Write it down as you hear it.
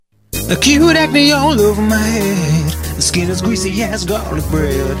Acute acne all over my head. The skin is greasy as garlic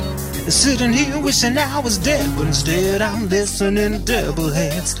bread. Sitting here wishing I was dead, but instead I'm listening to double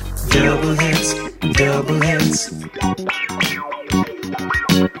heads. Double heads, double heads.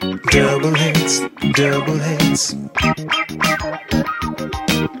 Double heads, double heads.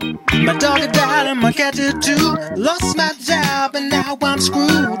 My dog died and my cat did too. Lost my job and now I'm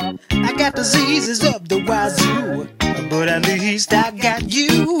screwed. I got diseases up the wazoo, but at least I got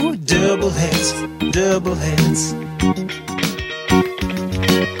you. Double heads, double heads.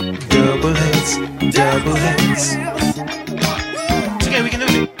 Double heads, double heads. Okay, we can do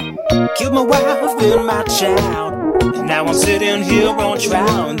it. Killed my wife and my child. And now I'm sitting here on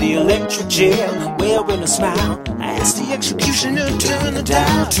trial in the electric chair, wearing a smile. I asked the executioner to turn the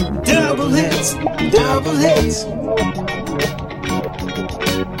dial to double heads, double heads.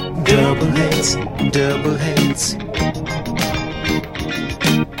 Double heads, double heads.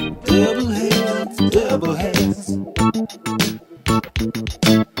 Double heads, double heads.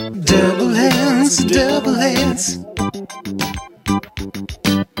 Double heads, double heads.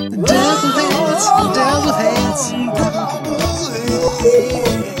 Double heads, double heads.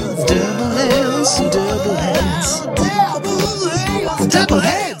 Double heads, double heads. Double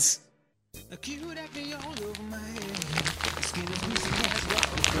heads.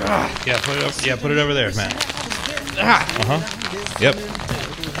 Yeah, put it over there, Matt. Yep.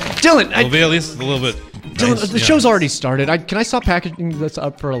 Dylan, It'll be at least a little bit. Dylan, Nice, the show's already started. Can I stop packaging this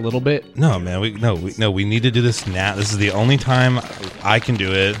up for a little bit? No, man. We need to do this now. This is the only time I can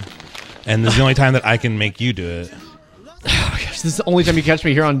do it, and this is the only time that I can make you do it. Oh my gosh, this is the only time you catch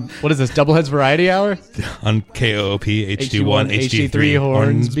me here on, what is this, Doubleheads Variety Hour? On KOOP, HD1, HD3,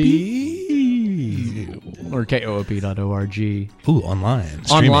 Hornsby. Or KOOP.org. Ooh, online.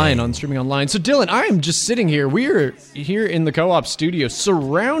 Streaming online. So, Dylan, I am just sitting here. We're here in the co-op studio,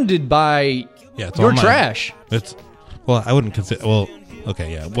 surrounded by It's your all mine. trash. Well, I wouldn't consider. Well,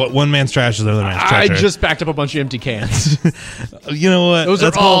 okay, yeah. One man's trash is another man's I treasure. just backed up a bunch of empty cans. You know what? Those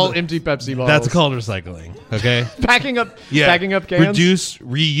That's are all called, empty Pepsi bottles. That's called recycling. Okay. packing up cans. Reduce,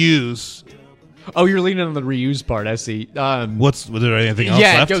 reuse. Oh, you're leaning on the reuse part. I see. Was there anything else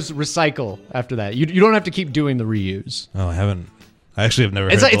yeah, left? it goes recycle after that. You don't have to keep doing the reuse. Oh, I haven't. I actually have never.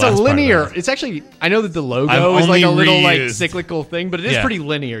 It's heard a, it's the a last part of linear. that. It's actually. I know that the logo I've is like a only little like reused. cyclical thing, but it is Yeah. pretty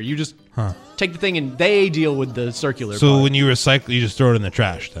linear. You just take the thing and they deal with the circular. So part. when you recycle, you just throw it in the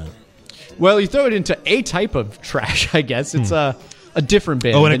trash then. Well, you throw it into a type of trash. I guess it's a different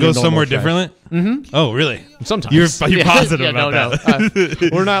bin. Oh, and it than your goes somewhere normal trash. different. Mm-hmm. Oh, really? Sometimes You're positive Yeah, about no, that.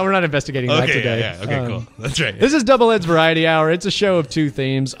 No. We're not investigating that Okay, today. yeah. Okay, cool. That's right. This is Doubleheads Variety Hour. It's a show of two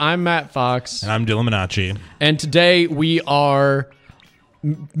themes. I'm Matt Fox, And I'm Dylan Minacci. and today we are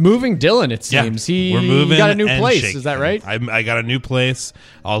moving Dylan. It Yeah, seems we're moving. he got a new and place. shaking. Is that right? I got a new place.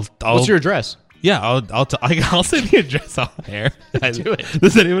 I'll. What's your address? Yeah, I'll send you a address on air. Do it.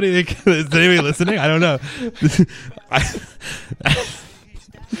 Is anybody listening? I don't know.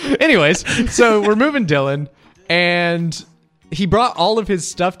 Anyways, so we're moving Dylan, and he brought all of his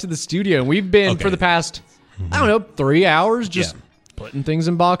stuff to the studio, and we've been for the past, I don't know, 3 hours just putting things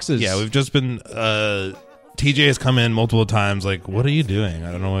in boxes. Yeah, we've just been. TJ has come in multiple times. Like, what are you doing?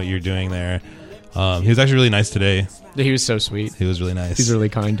 I don't know what you're doing there. He was actually really nice today. He was so sweet. He was really nice. He's really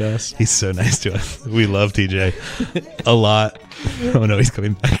kind to us. He's so nice to us. We love TJ a lot. Oh no, he's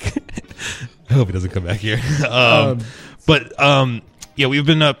coming back. I hope he doesn't come back here. Yeah, we've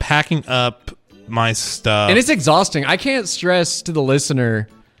been packing up my stuff, And it's exhausting. I can't stress to the listener.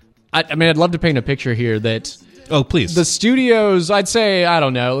 I mean, I'd love to paint a picture here that oh please. the studio's, I'd say, I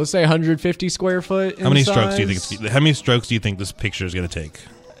don't know, let's say 150 square foot. How many strokes do you think? How many strokes do you think this picture is going to take?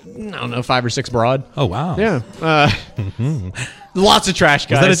 I don't know, 5 or 6 broad. Oh wow. Yeah. Lots of trash,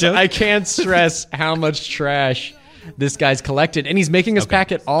 guys. that a joke? I can't stress how much trash this guy's collected. And he's making us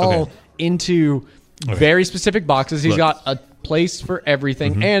pack it all into very specific boxes. He's got a place for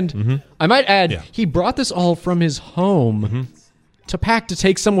everything. And I might add, he brought this all from his home to pack to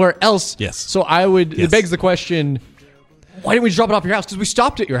take somewhere else. Yes. So it begs the question, why didn't we just drop it off your house? Because we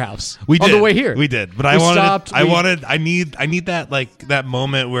stopped at your house. We did. On the way here. We did. But I need that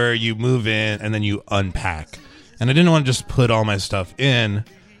moment where you move in and then you unpack. And I didn't want to just put all my stuff in.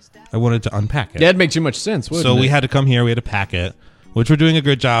 I wanted to unpack it. That'd make too much sense, wouldn't So it? we had to come here. We had to pack it, which we're doing a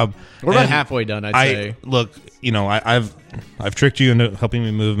good job. We're about And halfway done, I'd say. Look, I've tricked you into helping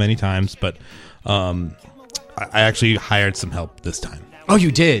me move many times, but I actually hired some help this time. Oh,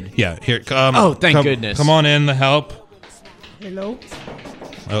 you did? Yeah, here. Come. Oh, thank goodness. Come on in. The help. Hello?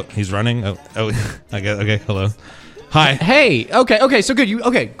 Oh, he's running. Oh, I guess. Okay, hello. Hi. Hey, okay, so good.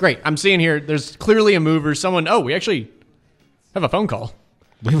 Okay, great. I'm seeing here, there's clearly a mover. We actually have a phone call.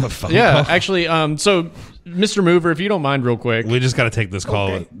 We have a phone Yeah, call? actually, so Mr. Mover, if you don't mind real quick. We just got to take this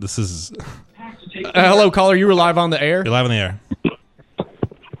call. Okay. This is... Hello, caller. You were live on the air. You're live on the air.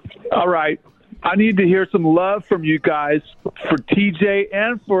 All right. I need to hear some love from you guys for TJ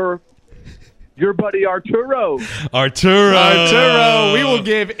and for your buddy Arturo. Arturo. We will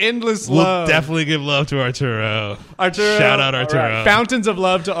give endless We'll love. definitely give love to Arturo. Arturo. Shout out Arturo. Right. Fountains of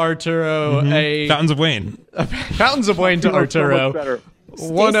love to Arturo. A Fountains of Wayne. Fountains of Wayne to Feeling so Arturo. much better.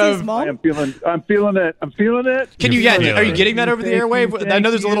 One Stacey's of. mom? I'm feeling it. I'm feeling it. Can you You're get? Are you feeling getting that over the Thank you, airwave? thank I know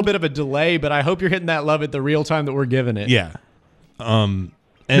there's a you. little bit of a delay, but I hope you're hitting that love at the real time that we're giving it. Yeah. And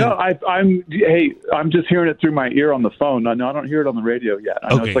No, I'm just hearing it through my ear on the phone. I don't hear it on the radio yet. I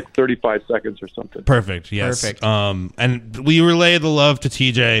know Okay. it's like 35 seconds or something. perfect. Yes. Perfect. And we relay the love to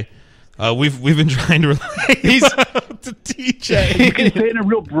TJ. We've been trying to relay He's to TJ. You can say it in a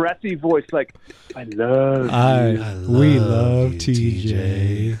real breathy voice, like "I love you." we love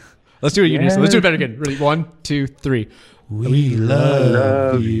TJ. Let's do it. Yes. Let's do it better again. Ready? 1, 2, 3. We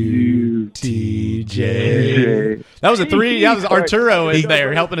Love you, TJ. That was a 3. Yeah, that was Arturo in He-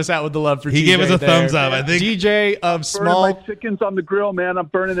 there helping us out with the love for TJ. He gave us a there. thumbs up. I think DJ of Burning small. my chickens on the grill, man. I'm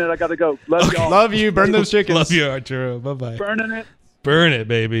burning it. I gotta go. Love y'all. Love you. Burn those chickens. love you, Arturo. Bye bye. Burning it. Burn it,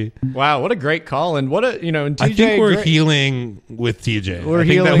 baby. Wow, what a great call. And what a, and TJ. I think we're great- healing with TJ. We're I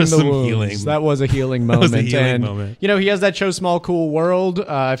think healing that was the some wounds. healing. That was a healing That moment. was a healing and, moment. he has that show Small Cool World.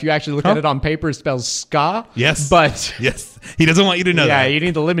 If you actually look at it on paper, it spells ska. Yes. But Yes. He doesn't want you to know yeah, that. you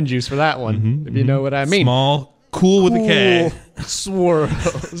need the lemon juice for that one, if you know what I mean. Small, cool with a K.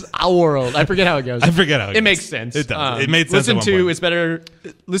 Swirls. Our world. I forget how it goes. I forget how it It goes. makes sense. It does. It made sense Listen at one to point. it's better.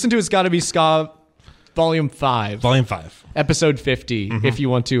 Listen to It's Gotta Be Ska, Volume 5. Volume 5. Episode 50, if you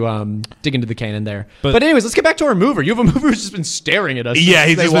want to dig into the canon there. But anyways, let's get back to our mover. You have a mover who's just been staring at us. Yeah, since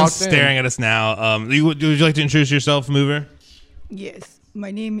he's they just been walked in. staring at us now. Would you like to introduce yourself, Mover? Yes. My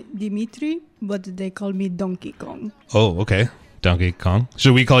name is Dimitri, but they call me Donkey Kong. Oh, okay. Donkey Kong.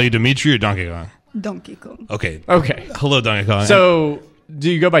 Should we call you Dimitri or Donkey Kong? Donkey Kong. Okay. Okay. Hello, Donkey Kong. So, do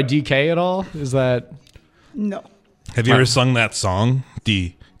you go by DK at all? Is that... No. have you ever sung that song?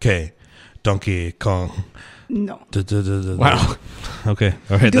 DK. Donkey Kong. No. Wow. Okay.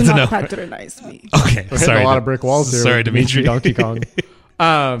 All right. Do That's not enough. patronize me. Okay. We're Sorry. hitting a lot of brick walls there. Sorry, with Dimitri. Donkey Kong.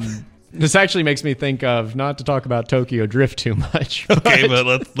 This actually makes me think of, not to talk about Tokyo Drift too much. Okay, but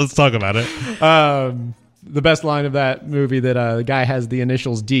let's talk about it. The best line of that movie that the guy has the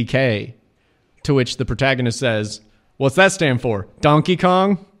initials DK, to which the protagonist says, "What's that stand for? Donkey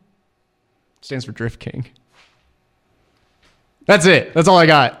Kong?" Stands for Drift King. That's it. That's all I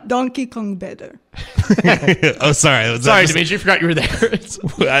got. Donkey Kong better. Oh, sorry. Was that Sorry, just- Dimitri, forgot you were there.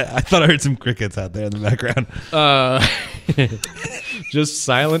 I thought I heard some crickets out there in the background. Just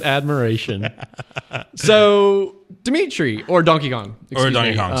silent admiration. So, Dimitri, or Donkey Kong. excuse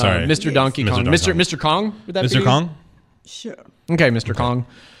Donkey me. Kong, sorry. Mr. Yes. Donkey Mr. Kong. Donkey Mr. Kong? Would that Mr. be? Kong? Sure. Okay, Mr. Kong.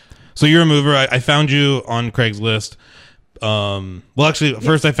 So you're a mover. I found you on Craigslist. Well, actually,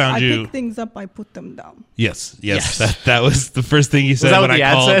 first I found I you. pick things up, I put them down. Yes. Yes. That was the first thing you said that when what the I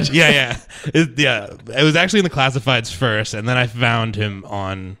ad called. said? Yeah. It was actually in the classifieds first, and then I found him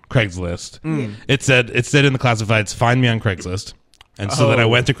on Craigslist. It said in the classifieds, "Find me on Craigslist." And so then I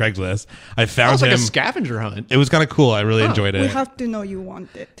went to Craigslist. I That found was him. like a scavenger hunt. It was kind of cool. I really enjoyed We it. have to know you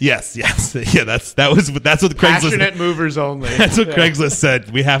want it. Yes. Yeah. That's what Craigslist. Passionate movers only. That's what Craigslist said.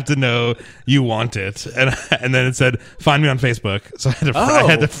 We have to know you want it, and then it said, "Find me on Facebook." So I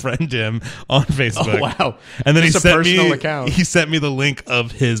had to friend him on Facebook. Oh, wow. And then Just a he sent personal me account. he sent me the link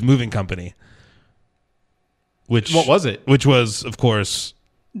of his moving company. Which What was it? Which was, of course,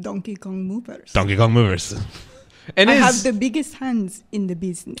 Donkey Kong Movers. Donkey Kong Movers. And I is have the biggest hands in the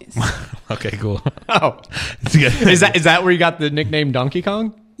business. Okay, cool. oh, is that where you got the nickname Donkey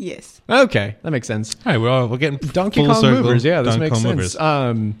Kong? Yes. Okay, that makes sense. All right, we're getting Donkey full Kong circle. movers, yeah, this Donkey makes Kong sense.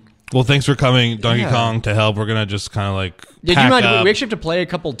 movers. Well, thanks for coming, Donkey Yeah. Kong, to help. We're gonna just kind of like Yeah, do pack you mind? up. We actually have to play a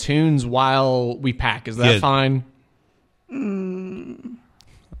couple tunes while we pack. Is that Yeah. fine?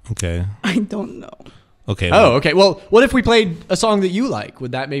 Okay. I don't know. Okay. Oh, okay. Well, what if we played a song that you like?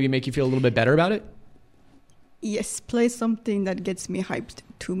 Would that maybe make you feel a little bit better about it? Yes, play something that gets me hyped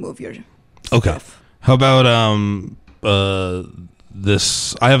to move your Okay. stuff. How about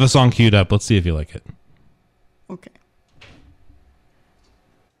this? I have a song queued up. Let's see if you like it. Okay.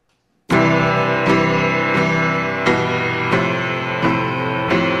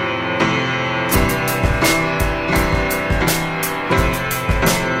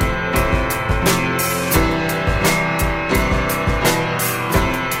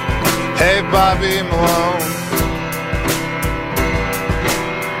 Hey, Bobby Malone.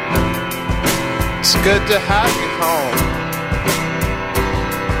 It's good to have you home.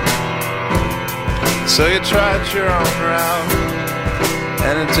 So you tried your own route,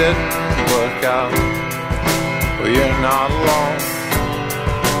 and it didn't work out. Well, you're not alone.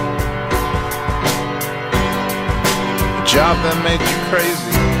 A job that made you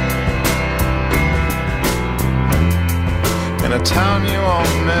crazy, in a town you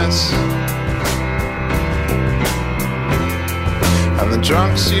won't miss, and the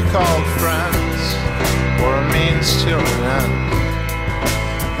drunks you called friends were a means to an end.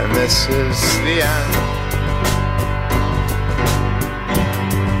 And this is the end.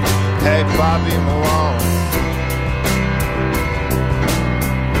 Hey, Bobby Malone,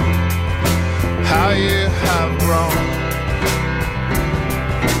 how you have grown.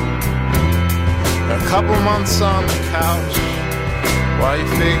 A couple months on the couch while you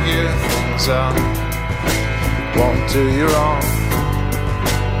figure things out. Won't do you wrong.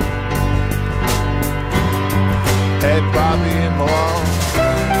 Hey, Bobby Malone,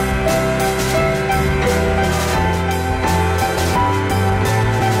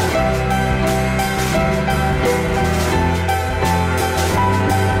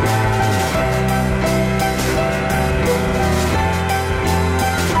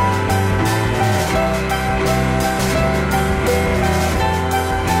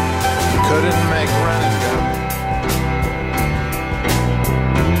 couldn't make rent again.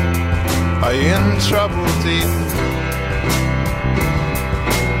 Are you in trouble deep?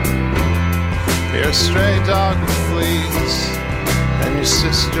 You're a stray dog with fleas, and your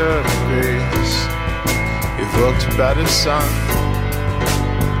sister agrees. You've looked better, son.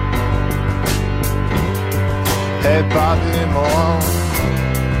 Hey, Bobby Malone,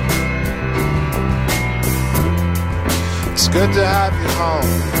 it's good to have you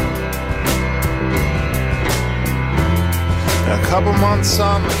home. A couple months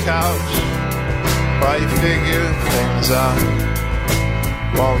on the couch while you figure things out.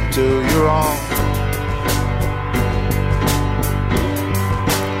 Won't do you wrong.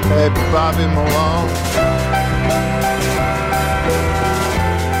 Hey, Bobby Malone.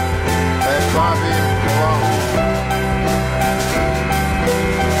 Hey, Bobby Malone.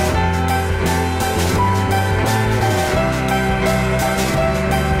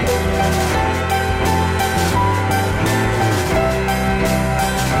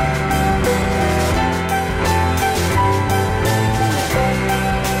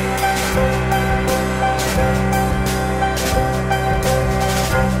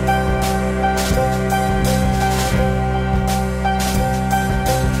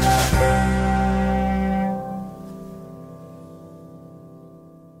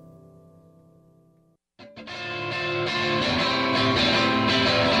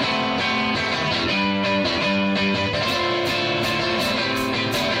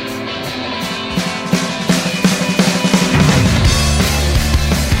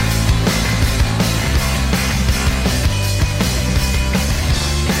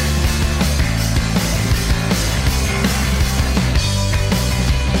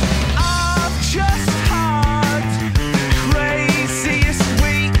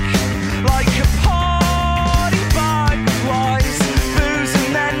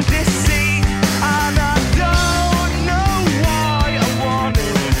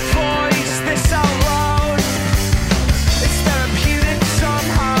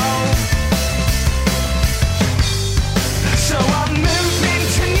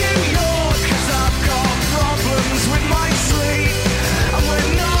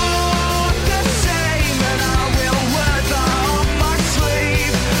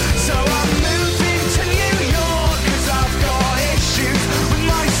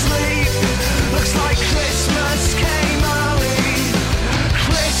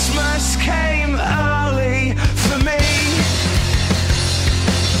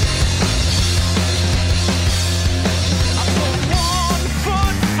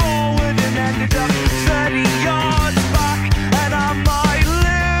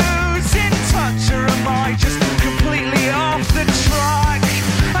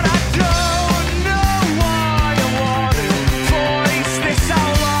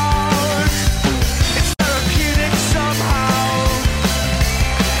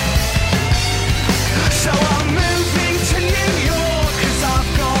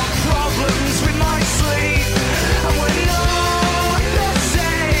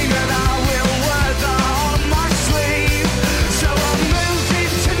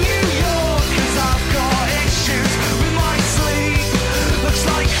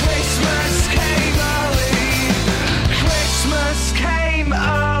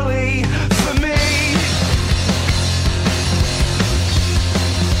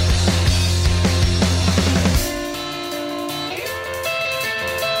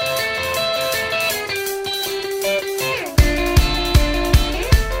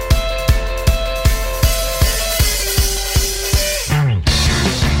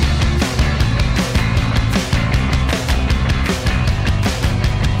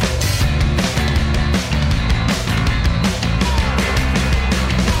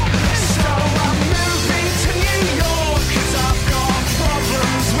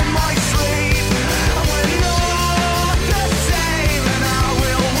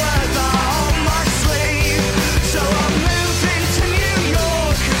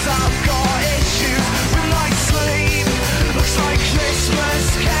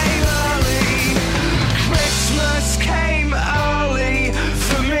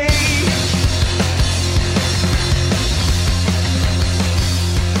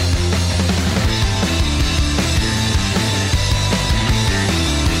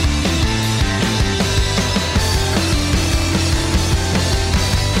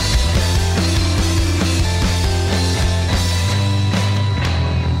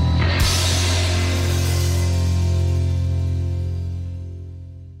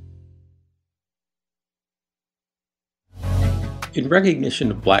 In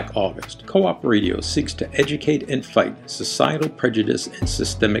recognition of Black August, Co-op Radio seeks to educate and fight societal prejudice and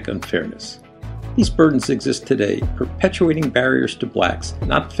systemic unfairness. These burdens exist today, perpetuating barriers to blacks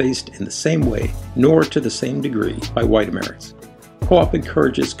not faced in the same way, nor to the same degree, by white Americans. Co-op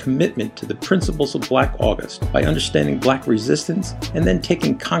encourages commitment to the principles of Black August by understanding black resistance and then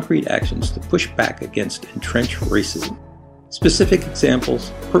taking concrete actions to push back against entrenched racism. Specific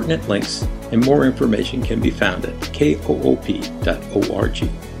examples, pertinent links, and more information can be found at koop.org.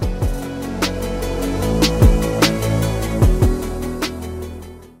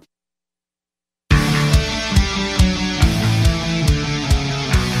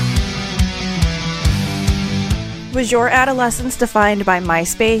 Was your adolescence defined by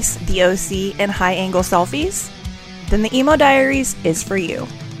MySpace, the OC, and high-angle selfies? Then the Emo Diaries is for you.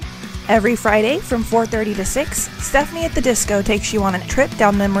 Every Friday from 4:30 to 6, Stephanie at the Disco takes you on a trip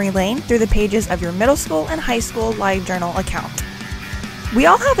down memory lane through the pages of your middle school and high school LiveJournal account. We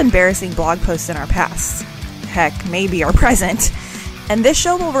all have embarrassing blog posts in our past. Heck, maybe our present. And this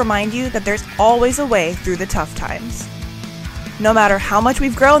show will remind you that there's always a way through the tough times. No matter how much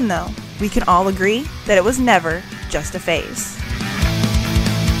we've grown, though, we can all agree that it was never just a phase.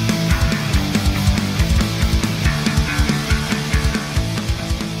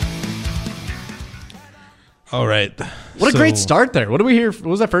 All right. What a great start there. What did we hear? What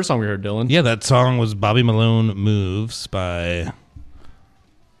was that first song we heard, Dylan? Yeah, that song was Bobby Malone Moves by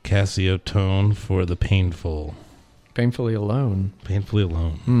Cassio Tone for the Painful. Painfully Alone. Painfully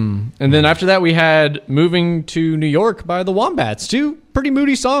Alone. And then after that, we had Moving to New York by the Wombats. Two pretty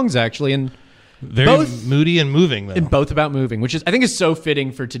moody songs, actually. And very both moody and moving, though. And both about moving, which is I think is so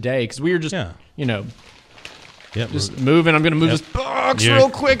fitting for today because we were just, just moving. I'm going to move this box real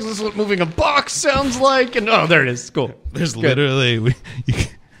quick. This is what moving a box sounds like. And oh, there it is. Cool. There's literally...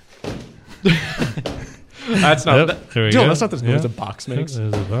 That's not... That's not the noise a box makes.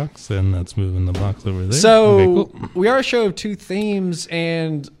 There's a box, and that's moving the box over there. So, okay, cool. We are a show of two themes,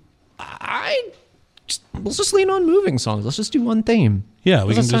 and let's just lean on moving songs. Let's just do one theme. Yeah,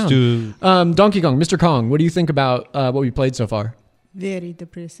 we can just do... Donkey Kong, Mr. Kong, what do you think about what we played so far? Very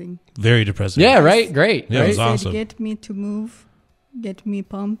depressing. Very depressing. Yeah, right? Great. Yeah, right? it was awesome. Get me to move, get me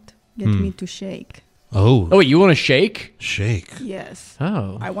pumped, get me to shake. Oh, wait, you want to shake? Shake. Yes.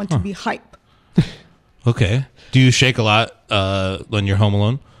 Oh. I want to be hype. Okay. Do you shake a lot when you're home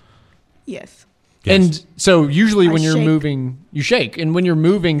alone? Yes. And so usually when you're shake. moving, you shake. And when you're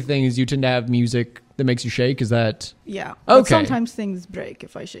moving things, you tend to have music that makes you shake. Is that... Yeah. Okay. But sometimes things break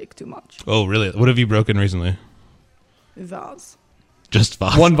if I shake too much. Oh, really? What have you broken recently? Vase. Just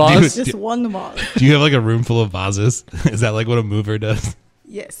vase? One vase? Just one vase. Do you have like a room full of vases? Is that like what a mover does?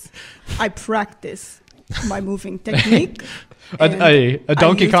 Yes. I practice my moving technique. A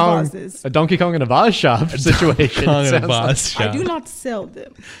Donkey Kong in a vase shop situation. I do not sell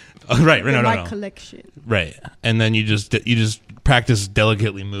them. Oh, right, in my collection. Right, and then you just practice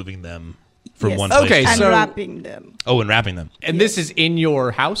delicately moving them from one place. Okay, and so wrapping them. Oh, and wrapping them. And this is in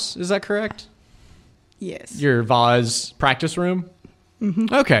your house, is that correct? Yes. Your vase practice room?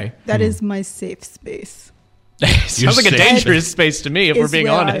 Mm-hmm. Okay. That is my safe space. Sounds like a dangerous space to me, if we're being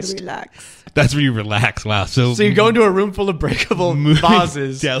honest. I relax. That's where you relax. Wow. So you go into a room full of breakable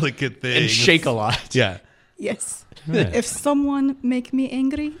vases, delicate things, and shake a lot. Yeah. Yes. Right. If someone make me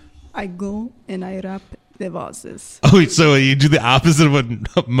angry, I go and I wrap the vases. Oh, so you do the opposite of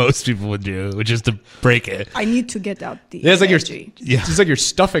what most people would do, which is to break it. I need to get out the it's energy. It's like you're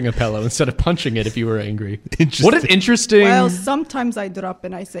stuffing a pillow instead of punching it if you were angry. What an interesting... Well, sometimes I drop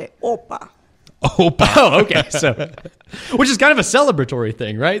and I say, Opa. Opa. Oh, okay. So, which is kind of a celebratory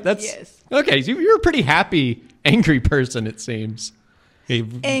thing, right? Yes. Okay, so you're a pretty happy, angry person, it seems.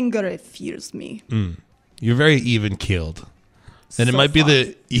 Anger fears me. You're very even-keeled. And it might be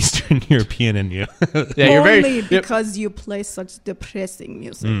the Eastern European in you. Yeah, you're Only because you play such depressing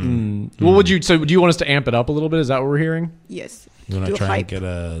music. Well, do you want us to amp it up a little bit? Is that what we're hearing? Yes. You want to try and get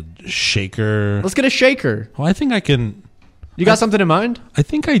a shaker? Let's get a shaker. Well, I think I can... You got something in mind? I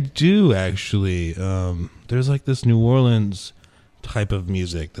think I do, actually. There's like this New Orleans type of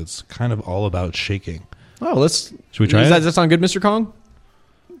music that's kind of all about shaking. Oh, Should we try it? Does that sound good, Mr. Kong?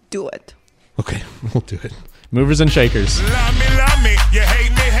 Do it. Okay, we'll do it. Movers and shakers. Love me, you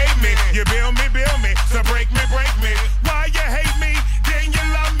hate me, you build me, so break me, why you hate me, then you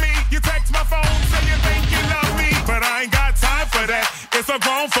love me, you text my phone, say you think you love me, but I ain't got time for that, it's a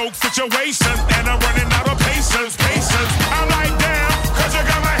grown folk situation, and I'm running out of patience, I'm like damn, cause you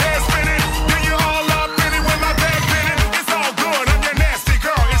got my head spinning, then you all up in it when my back spinning, it's all good, I'm your nasty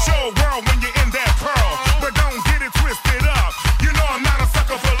girl, it's your world when you're in that pearl, but don't get it twisted up, you know I'm not a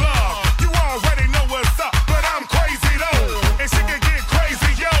sucker for love, you already know what's up, but I'm crazy though, and she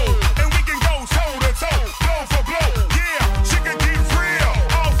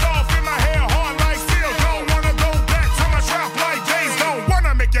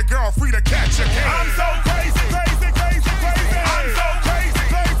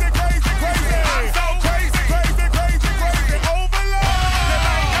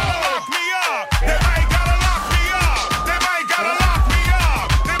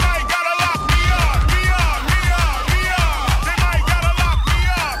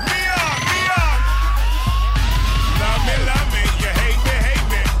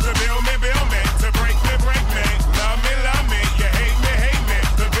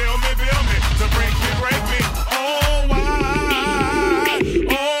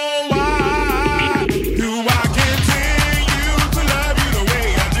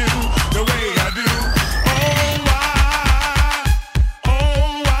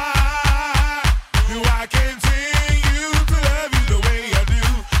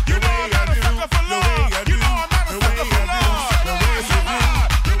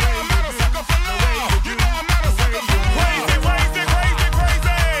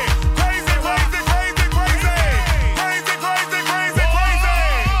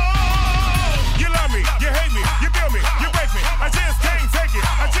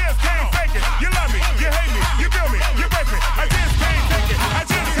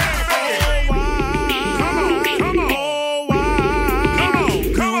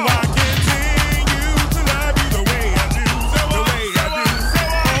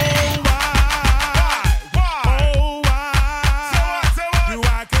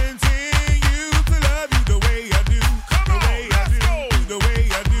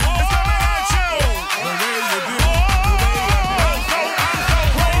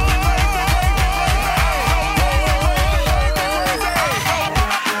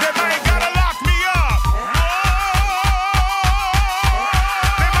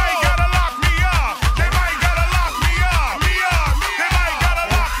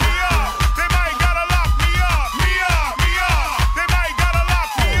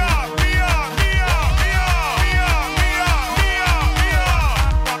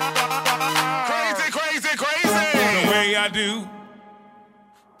I do.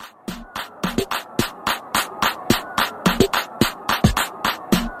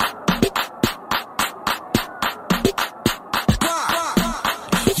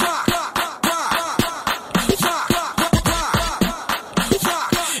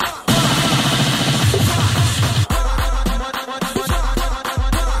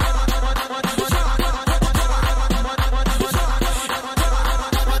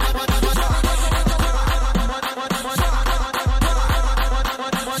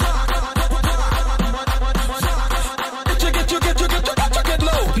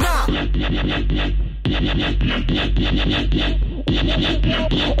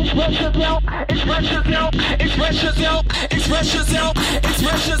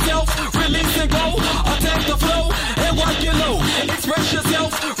 Express yourself, release and go. Attack the flow and work it low. Express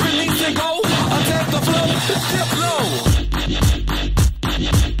yourself, release and go. Attack the flow, dip low.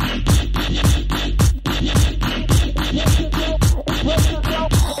 Express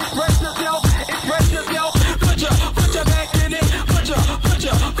yourself. Put your back in it. Put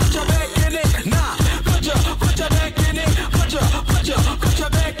your back in it. Nah. Put your back in it. Put your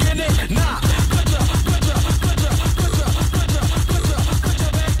back in it. Nah.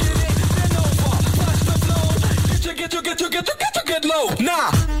 Get low,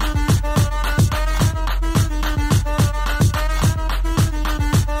 nah.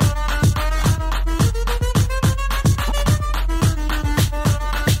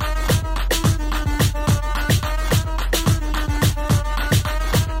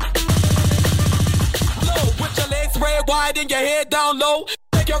 With your legs spread wide and your head down low.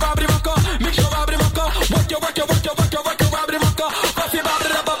 Take your Robbie Rocker, mix your Robbie Rocker. Work your Robbie Rocker. Bust it, bob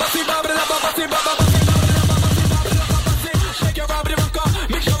it up, bust it, bob it up, bust it, bob it up.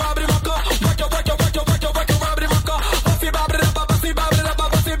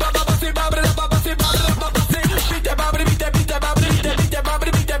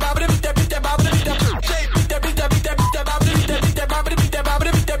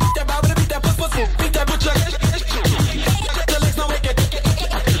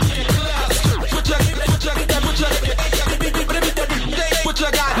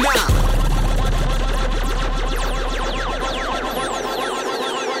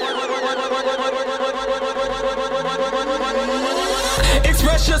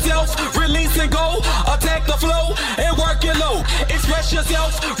 Express yourself, release and go. Attack the flow and work it low. Express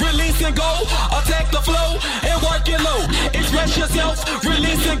yourself, release and go. Attack the flow and work it low. Express yourself,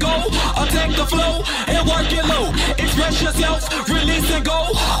 release and go. Attack the flow and work it low. Express yourself, release and go.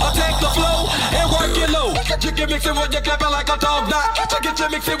 Attack the flow and work it low. You can mix it when you're clapping like a dog knot. Get you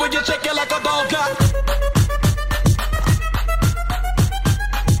mix it when you shake it like a dog knot.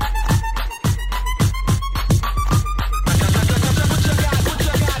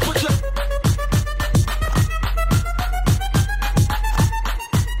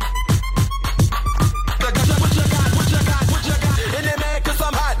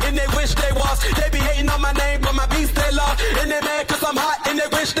 And they mad cause I'm hot and they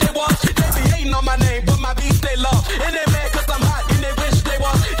wish they was. They be hating on my name, but my beats they love. And they mad cause I'm hot and they wish they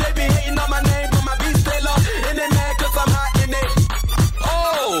was. They be hating on my name, but my beats they love. And they mad cause I'm hot and they.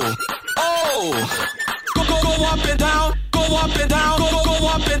 Go up and down, go up and down, go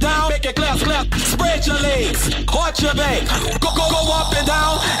up and down. Make it clap. Spread your legs, arch your back. Go up and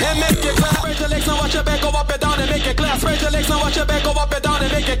down and make it clap. Spread your legs and watch your back. Go up and down and make it clap. Spread your legs and watch your back. Go up and down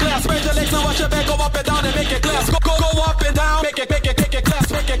and make it clap. Spread your legs and watch your back. Go up and down and make it clap. Go up and down, make it clap. Make it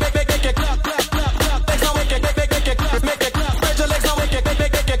clap. Legs on make it clap. Make it clap. Spread your legs on make it clap.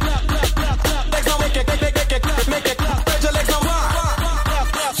 Legs on make it clap. Make it clap. Spread your legs on rock.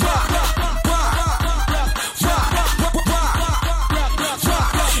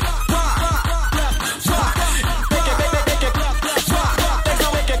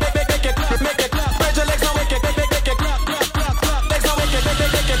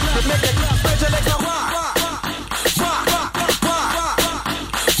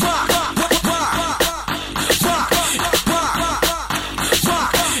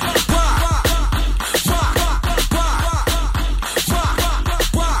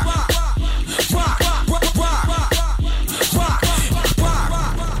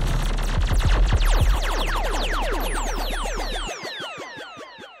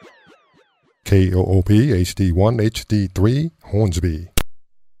 KOOP HD1 HD3 Hornsby.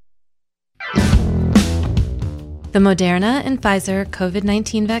 The Moderna and Pfizer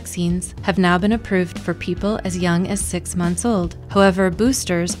COVID-19 vaccines have now been approved for people as young as 6 months old. However,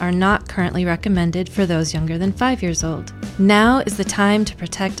 boosters are not currently recommended for those younger than 5 years old. Now is the time to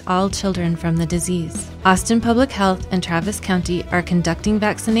protect all children from the disease. Austin Public Health and Travis County are conducting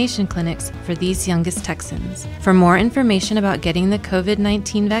vaccination clinics for these youngest Texans. For more information about getting the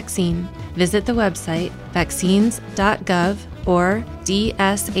COVID-19 vaccine, visit the website vaccines.gov or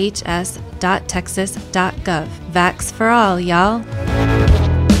dshs.texas.gov. Vax for all, y'all.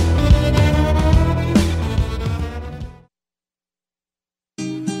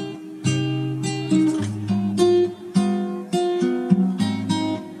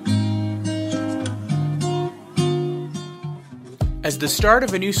 As the start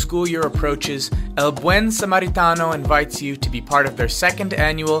of a new school year approaches, El Buen Samaritano invites you to be part of their second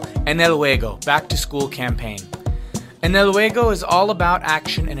annual En el Luego Back to School campaign. En el Luego is all about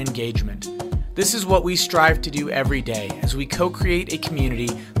action and engagement. This is what we strive to do every day as we co-create a community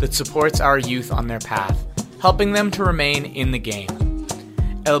that supports our youth on their path, helping them to remain in the game.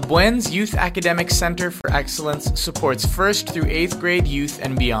 El Buen's Youth Academic Center for Excellence supports 1st through 8th grade youth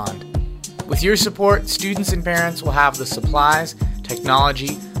and beyond. With your support, students and parents will have the supplies,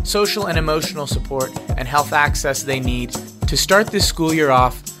 technology, social and emotional support, and health access they need to start this school year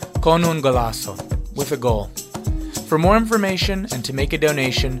off con un golazo, with a goal. For more information and to make a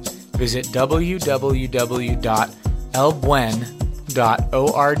donation, visit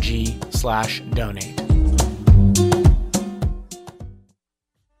www.elbuen.org/donate.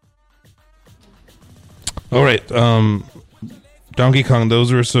 All right, Donkey Kong.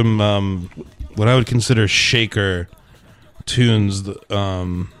 Those were some what I would consider shaker tunes. Did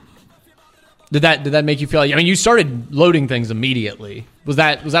that make you feel like? I mean, you started loading things immediately. Was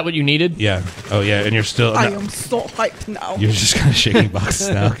that what you needed? Yeah. Oh yeah, and you're still. I am so hyped now. You're just kind of shaking boxes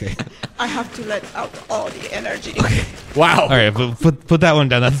now. Okay. I have to let out all the energy. Okay. Wow. All right, put that one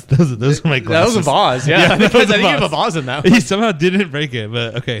down. Those are my glasses. That was a vase. Yeah, I think you have a vase in that one. He somehow didn't break it,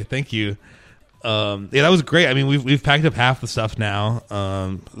 but okay. Thank you. Yeah, that was great. I mean, we've packed up half the stuff now.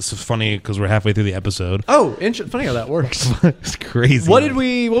 This is funny because we're halfway through the episode. Oh, funny how that works. It's crazy. What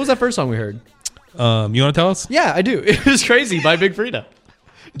was that first song we heard? You want to tell us? Yeah, I do. It was Crazy by Big Frida.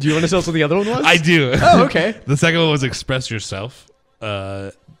 Do you want to tell us what the other one was? I do. Oh, okay. The second one was Express Yourself.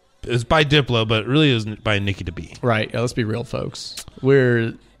 It was by Diplo, but really it was by Nikki DeB. Right. Yeah, let's be real, folks.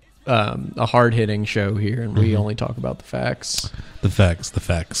 We're a hard-hitting show here, and we only talk about the facts. The facts.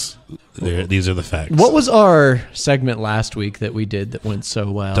 These are the facts. What was our segment last week that we did that went so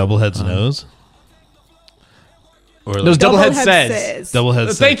well? Doubleheads knows? Or like Doublehead says. Doublehead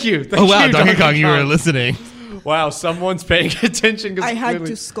says. Thank you. Oh, wow, Donkey Kong, you were listening. Wow, someone's paying attention. I had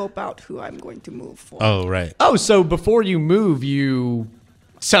to scope out who I'm going to move for. Oh, right. Oh, so before you move, you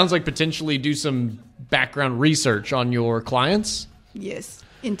sounds like potentially do some background research on your clients? Yes,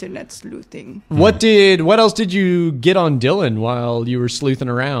 internet sleuthing. What else did you get on Dylan while you were sleuthing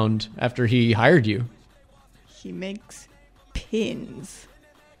around after he hired you? He makes pins.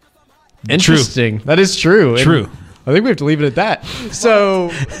 Interesting. True. That is true. True. I think we have to leave it at that.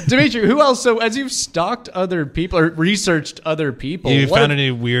 So, Dimitri, who else? So, as you've stalked other people or researched other people, you found any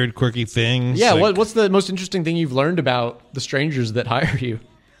weird, quirky things? Yeah. Like, what's the most interesting thing you've learned about the strangers that hire you?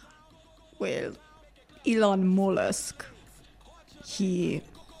 Well, Elon Mollusk, he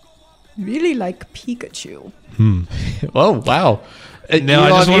really like Pikachu. Oh, wow. No, I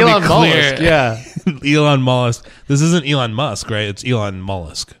just want to be clear. Mollusk, yeah. Elon Mollusk. This isn't Elon Musk, right? It's Elon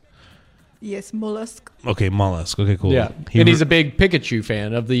Mollusk. Yes, Mollusk. Okay, Mollusk. Okay, cool. Yeah, and he's a big Pikachu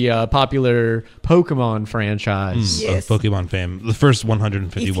fan of the popular Pokemon franchise. Yes. Of Pokemon fame. The first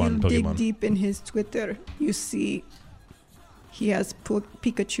 151 If Pokemon. you dig deep in his Twitter, you see he has put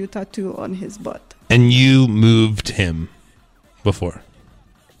Pikachu tattoo on his butt. And you moved him before?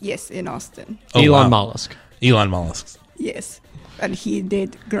 Yes, in Austin. Oh, Elon Mollusk. Elon Mollusk. Yes, and he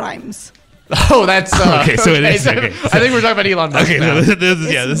did Grimes. Oh, that's okay. So it is. Okay. I think we're talking about Elon Musk. Okay, now.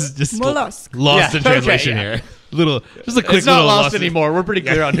 this is just Mollusk. Lost in translation here. Just a quick. It's not little lost anymore. We're pretty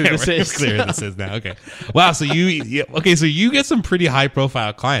clear on who this is. Clear who this is now. Okay. Wow. So so you get some pretty high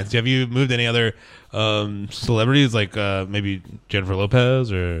profile clients. Have you moved any other celebrities like maybe Jennifer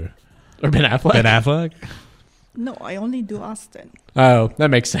Lopez or Ben Affleck? Ben Affleck. No, I only do Austin. Oh, that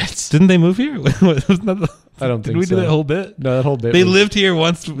makes sense. Didn't they move here? Wasn't that I don't think so. Did we do that whole bit? No, that whole bit. They lived here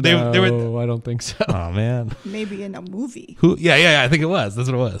once. They were. No, I don't think so. Oh man. Maybe in a movie. Who? Yeah. I think it was. That's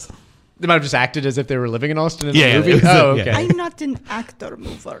what it was. They might have just acted as if they were living in Austin in the Yeah, movie. it was okay. I'm not an actor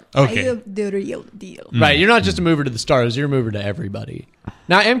mover. Okay. I am the real deal. Right, you're not just a mover to the stars, you're a mover to everybody.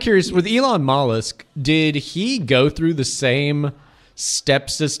 Now, I'm curious, with Elon Mollusk, did he go through the same step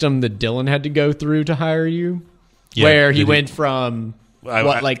system that Dylan had to go through to hire you? Yeah, where he went from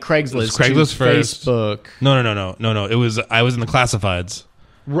like Craigslist, Craigslist to first. Facebook. No. It was I was in the classifieds.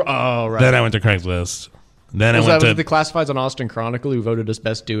 Oh, right. Then I went to Craigslist. Then was I went that to the classifieds on Austin Chronicle, who voted us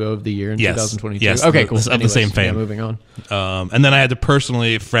best duo of the year in 2022. Yes. Okay, cool. Of the Anyways, same fame. Yeah, moving on. And then I had to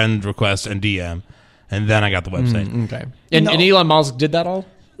personally friend request and DM, and then I got the website. Okay. And Elon Musk did that all?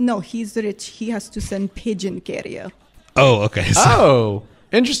 No, he's rich. He has to send pigeon carrier. Oh, okay. Oh,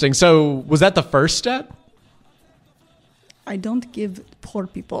 interesting. So was that the first step? I don't give poor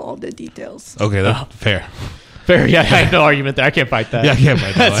people all the details. Okay, that's fair. Fair, yeah. I have no argument there. I can't fight that. Yeah, I can't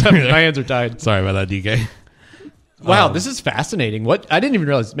fight that. My hands are tied. Sorry about that, DK. Wow, this is fascinating. What I didn't even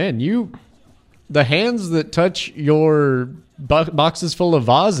realize, man, the hands that touch your boxes full of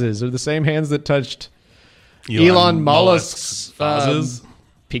vases are the same hands that touched Elon Musk's vases.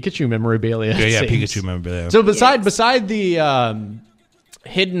 Pikachu memorabilia. Yeah, seems. Pikachu memorabilia. So beside the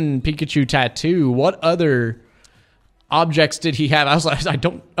hidden Pikachu tattoo, what other objects did he have? I was like, I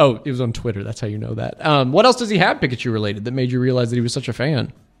don't. Oh, it was on Twitter. That's how you know that. What else does he have Pikachu related that made you realize that he was such a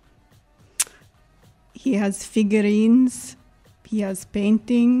fan? He has figurines. He has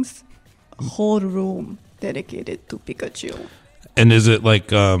paintings. A whole room dedicated to Pikachu. And is it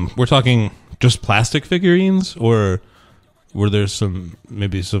like we're talking just plastic figurines, or were there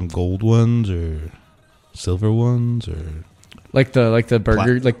maybe some gold ones or silver ones, or like the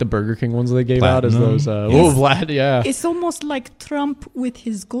Burger King ones they gave out as those? Yeah. It's almost like Trump with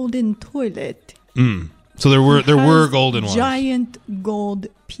his golden toilet. So there were golden ones. Giant gold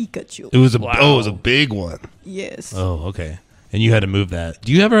Pikachu. It was a big one. Yes. Oh, okay. And you had to move that.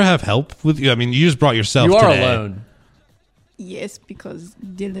 Do you ever have help with you? I mean, you just brought yourself. You are today. alone. Yes, because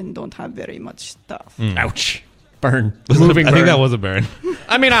Dylan don't have very much stuff. Ouch. Burn. I think that was a burn.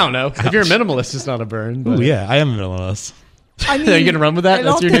 I mean, I don't know. If you're a minimalist, it's not a burn. But. Ooh, yeah, I am a minimalist. I mean, are you going to run with that?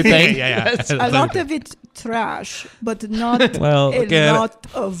 That's your new thing? Yeah. A lot of it trash, but not a lot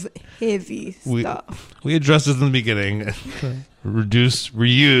of heavy stuff. We addressed this in the beginning. Reduce,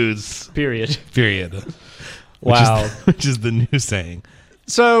 reuse. Period. Wow. Which is the new saying.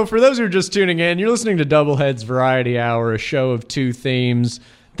 So, for those who are just tuning in, you're listening to Doubleheads Variety Hour, a show of two themes.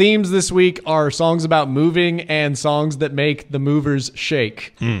 Themes this week are songs about moving and songs that make the movers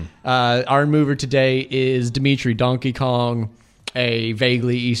shake. Our mover today is Dimitri Donkey Kong, a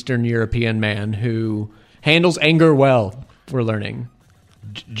vaguely Eastern European man who handles anger well, we're learning.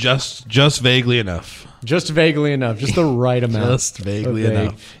 Just vaguely enough. Just vaguely enough. Just the right amount. Just vaguely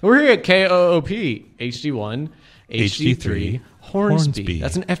enough. We're here at KOOP, HD1, HD3, Hornsby.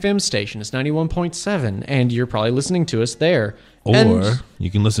 That's an FM station. It's 91.7, and you're probably listening to us there. Or you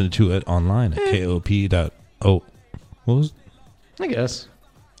can listen to it online at KOP. What was? I guess.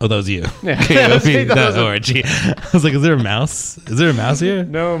 Oh, that was you. Yeah. KOP.org. I was like, is there a mouse? Is there a mouse here?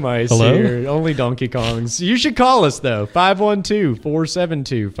 No mice Hello? here. Only Donkey Kongs. You should call us, though.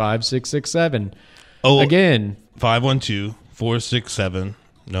 512-472-5667. Oh, again. 512-467.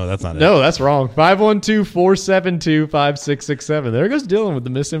 No, that's not it. No, that's wrong. 512-472-5667. There goes Dylan with the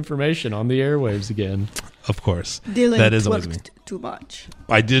misinformation on the airwaves again. Of course. Dylan that is always me. Too much.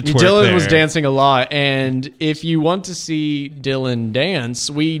 I did twerk Dylan there. was dancing a lot, and if you want to see Dylan dance,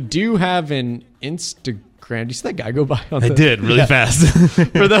 we do have an Instagram. Do you see that guy go by on I did really fast.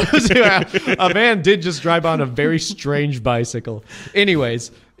 For those who have, a man did just drive on a very strange bicycle. Anyways,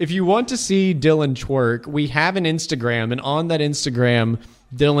 if you want to see Dylan twerk, we have an Instagram, and on that Instagram,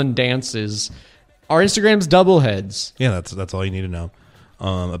 Dylan dances. Our Instagram's Doubleheads. Yeah, that's all you need to know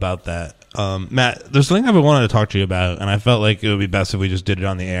about that. Matt, there's something I've been wanting to talk to you about, and I felt like it would be best if we just did it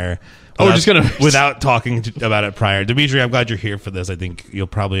on the air. Without talking about it prior. Dimitri, I'm glad you're here for this. I think you'll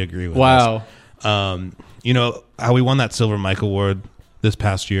probably agree with us. Wow. You know how we won that Silver Mike Award this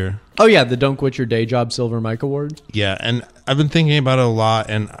past year? Oh, yeah, the Don't Quit Your Day Job Silver Mike Award. Yeah, and I've been thinking about it a lot,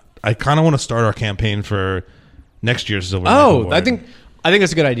 and I kind of want to start our campaign for next year's Silver Mike Award. I think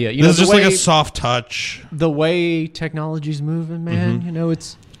that's a good idea. This is just like a soft touch. The way technology's moving, man,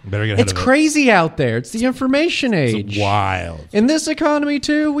 it's crazy out there. It's the information age. It's wild. In this economy,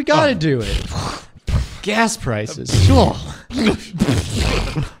 too, we got to do it. Gas prices.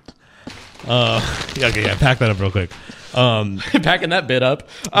 Okay, pack that up real quick. Packing that bit up.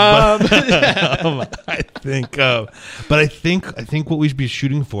 I think what we should be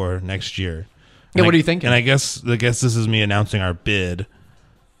shooting for next year. Yeah, what are you thinking? And I guess this is me announcing our bid.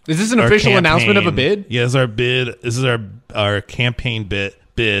 Is this an official announcement of a bid? Yeah, this is our bid. This is our campaign bid.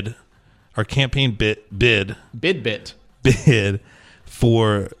 Our campaign bid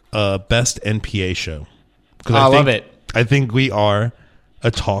for best NPA show. I love it. I think we are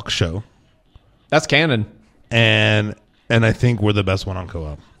a talk show. That's canon. And I think we're the best one on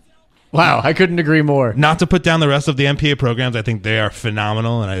Co-op. Wow, I couldn't agree more. Not to put down the rest of the MPA programs, I think they are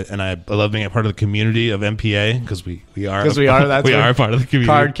phenomenal, and I love being a part of the community of MPA because we are part of the community,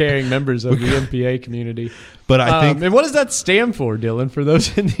 card-carrying members of the MPA community. But I think, and what does that stand for, Dylan? For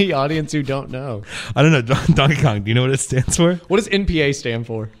those in the audience who don't know, I don't know. Donkey Kong, do you know what it stands for? What does NPA stand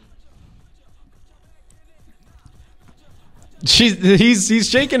for? He's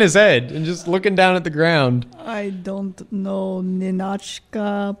shaking his head and just looking down at the ground. I don't know.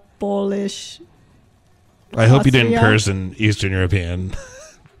 Ninachka, Polish. I hope you didn't curse in Eastern European.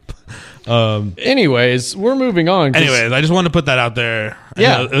 Anyways, we're moving on. Anyways, I just wanted to put that out there.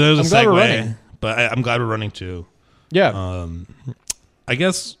 Yeah, there was a I'm glad we're segue, running. but I'm glad we're running too. Yeah. I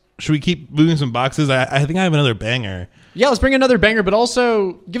guess, should we keep moving some boxes? I think I have another banger. Yeah, let's bring another banger, but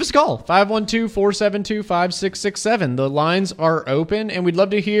also give us a call, 512-472-5667. The lines are open, and we'd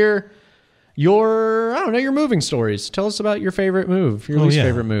love to hear your moving stories. Tell us about your favorite move, your least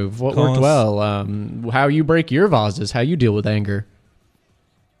favorite move, what worked well, how you break your vases, how you deal with anger.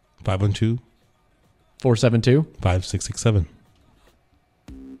 512-472-5667.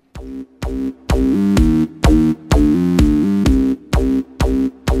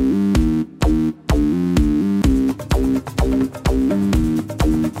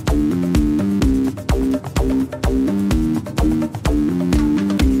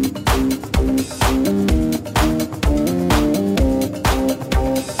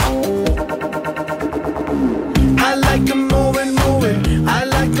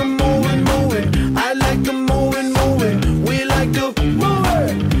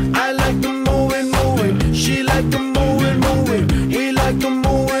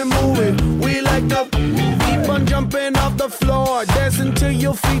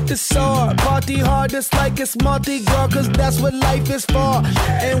 Party hard just like it's Mardi Gras, cause that's what life is for.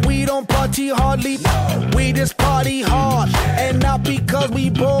 And we don't party hardly, we just party hard. And not because we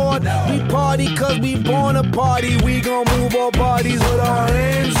bored, we party cause we born to party. We gon' move our bodies with our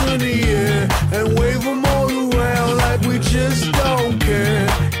hands in the air and wave them all around like we just don't care.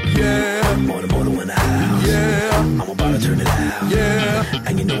 Yeah, more in the house. Yeah, I'm about to turn it out. Yeah,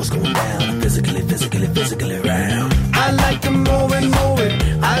 and you know what's going down. Physically round. I like the moving.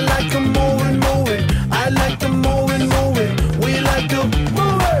 I like the moving. I like the moving. We like the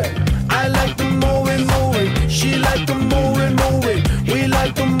moving. I like the moving. She like the moving. We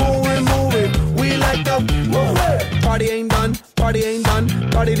like the moving. We like the moving. Party ain't done.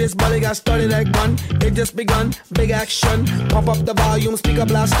 Party this body got started like gun. It just begun. Big action. Pump up the volume. Speak up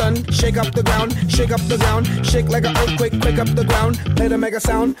loud stun. Shake up the ground. Shake like an earthquake. Quake up the ground. Play to make a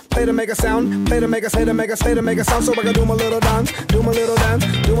sound. Play to make a sound. So I can do my little dance. Do my little dance.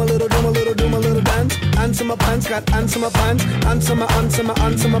 Answer my pants. Got answer my pants. Answer my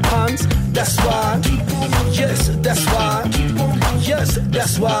pants. That's why. Yes, that's why. Yes,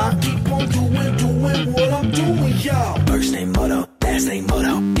 that's why. Keep on doing what I'm doing, y'all. First name motto, last name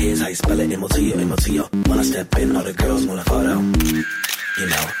motto. Here's how you spell it, M-O-T-O. When I step in, all the girls want a photo. You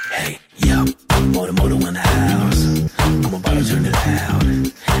know, hey, yo, moto in the house. I'm about to turn it out.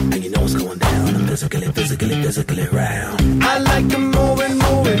 And you know what's going down. I'm physically round. I like the moving.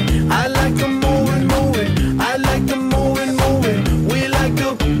 I like the moving. I like the moving. We like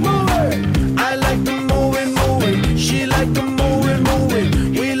the moving. I like the moving. She like the moving.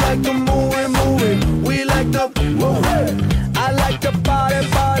 We like the moving. We like the moving. I like the body.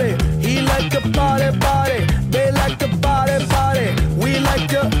 He like the body. They like the body. We like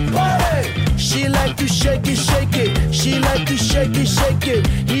the body. She like to shake it. She like to shake it.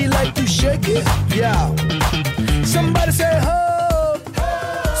 He like to shake it. Yeah. Somebody say ho.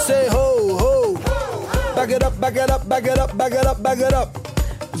 Say ho, ho. Back it up.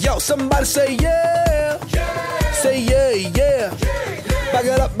 Yo, somebody say yeah. Say yeah. Back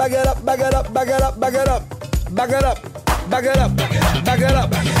it up.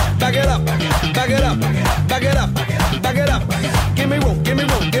 Give me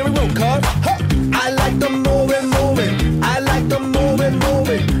room, cuz. I like the moving. I like the moving.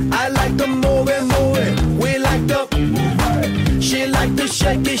 I like the moving. We like the moving. She like to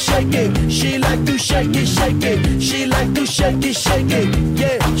shake it. She like to shake it. She like to shake it.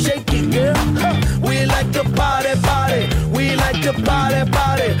 Yeah, shake it, girl. We like the body. We like the body.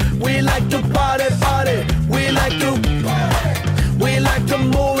 We like the body. We like the body. We like the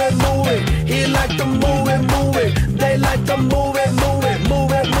moving. He like the moving. They like the moving.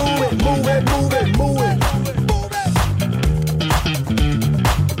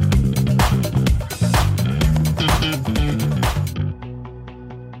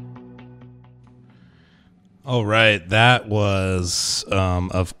 All right, that was,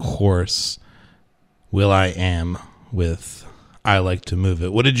 of course, Will.i.am with I Like to Move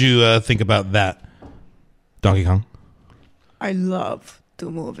It. What did you think about that, Donkey Kong? I love to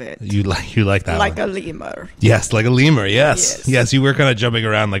move it. You like that like one? a lemur. Yes, like a lemur. Yes. You were kind of jumping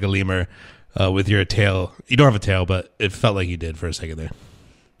around like a lemur with your tail. You don't have a tail, but it felt like you did for a second there.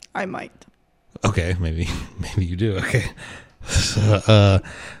 I might. Okay, maybe you do. Okay. So,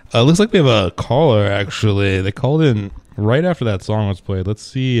 looks like we have a caller, actually. They called in right after that song was played. Let's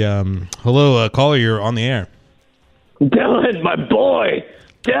see. Hello, caller. You're on the air. Dylan, my boy.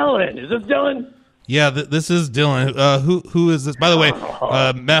 Dylan. Is this Dylan? Yeah, this is Dylan. Who is this? By the way,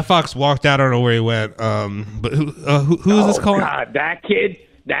 Matt Fox walked out. I don't know where he went. But who is this calling? God, that kid,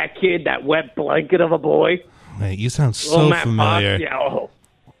 that wet blanket of a boy. Mate, you sound so Matt familiar. Fox,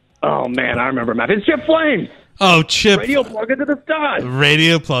 yeah, oh, man, I remember Matt. It's Chip Flames. Oh, Chip. Radio Plugger to the Stars.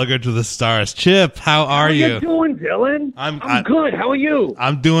 Radio Plugger to the Stars. Chip, how are you? How you doing, Dylan? I'm good. How are you?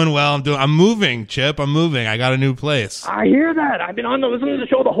 I'm doing well. I'm moving, Chip. I'm moving. I got a new place. I hear that. I've been listening to the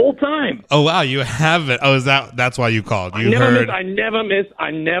show the whole time. Oh, wow. You haven't. Oh, that's why you called. I never miss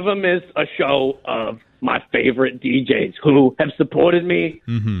a show of my favorite DJs who have supported me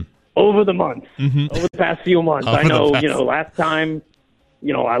over the months, over the past few months. I know, last time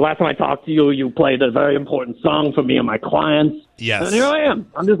I talked to you, you played a very important song for me and my clients. Yes. And here I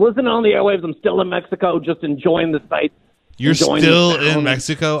am. I'm just listening on the airwaves. I'm still in Mexico, just enjoying the sights. You're still in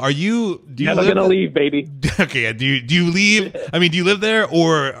Mexico? Are you? Never gonna leave, baby. Okay. Do you leave? I mean, do you live there,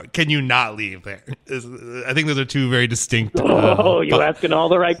 or can you not leave there? I think those are two very distinct. You're asking all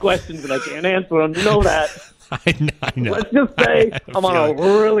the right questions, and I can't answer them. You know that. I know. Let's just say I'm on a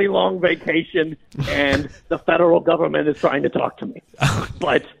really long vacation, and the federal government is trying to talk to me.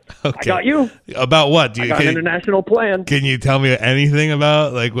 But I got you. About what? I got an international plan. Can you tell me anything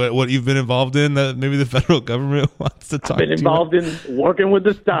about like what you've been involved in that maybe the federal government wants to talk to you? I've been involved in working with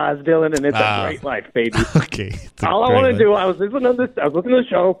the stars, Dylan, and it's a great life, baby. Okay. All I want to do, I was listening to the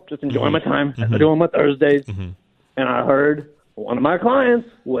show, just enjoying my time, as I do on my Thursdays, and I heard one of my clients,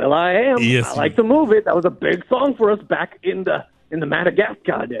 Will I Am. Yes, I Like to Move It. That was a big song for us back in the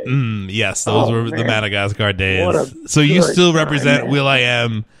Madagascar days. Yes, those were the Madagascar days. So you still represent Will I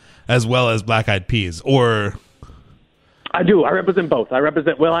Am as well as Black Eyed Peas, or? I do. I represent both. I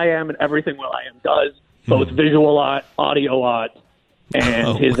represent Will I Am and everything Will I Am does, both visual art, audio art,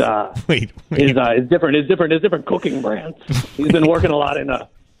 and his different. His different cooking brands. He's been working a lot in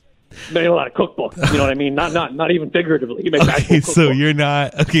made a lot of cookbooks. You know what I mean? Not even figuratively. He makes actual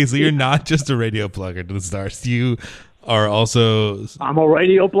cookbooks. So you're not just a radio plugger to the stars. You are also. I'm a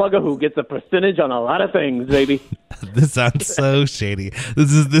radio plugger who gets a percentage on a lot of things, baby. This sounds so shady.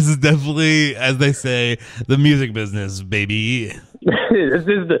 This is definitely, as they say, the music business, baby.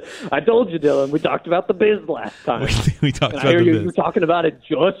 I told you, Dylan. We talked about the biz last time. we talked about the biz. You were talking about it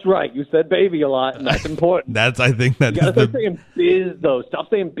just right. You said baby a lot, and that's important. I think that you gotta start saying biz though. Stop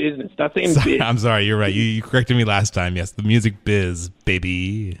saying business. Stop saying biz. I'm sorry. You're right. You corrected me last time. Yes, the music biz,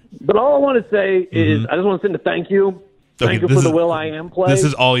 baby. But all I want to say is, I just want to send a thank you. Thank you for the Will I Am play. This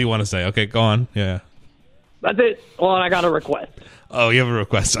is all you want to say. Okay, go on. Yeah. That's it. Well, I got a request. Oh, you have a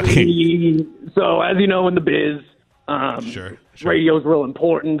request. Okay. So, as you know, in the biz, sure. Radio's real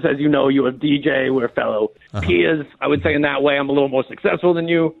important. As you know, you're a DJ. We're fellow peers. I would say in that way, I'm a little more successful than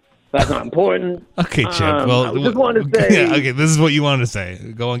you. That's not important. Okay, Chip. Well, I just wanted to say. Yeah, okay, this is what you wanted to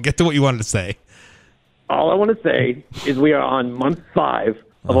say. Go on. Get to what you wanted to say. All I want to say is we are on month 5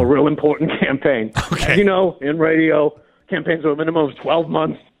 of a real important campaign. Okay. As you know, in radio, campaigns are a minimum of 12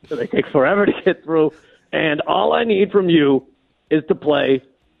 months, so they take forever to get through. And all I need from you is to play,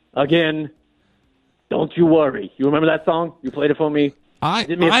 again, Don't You Worry. You remember that song? You played it for me. I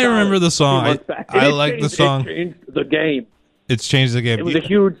remember the song. I like the song. It changed the game. It's changed the game. It was a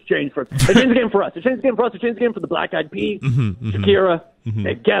huge change for us. It changed the game for us. It changed the game for us. It changed the game for the Black Eyed Peas, Shakira,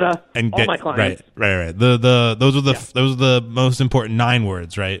 Guetta, all my clients. Right. Those are the most important 9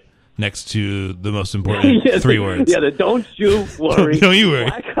 words, right? Next to the most important 3 words. Yeah, the Don't You Worry. Don't you worry.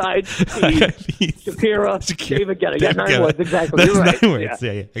 Black Eyed Peas, Shakira, David Guetta. Yeah, 9 words, exactly. That's You're right. 9 words.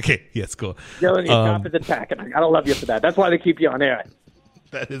 Yeah. Okay, yes, cool. Dylan, your top is attacking. I gotta love you for that. That's why they keep you on air.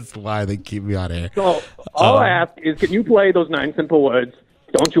 That is why they keep me on air. So all I ask is, can you play those 9 simple words?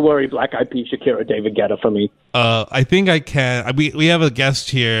 Don't you worry, Black Eyed Peas, Shakira, David Guetta for me. I think I can. We have a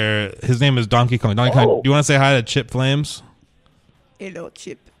guest here. His name is Donkey Kong. Donkey Kong, do you want to say hi to Chip Flames? Hello,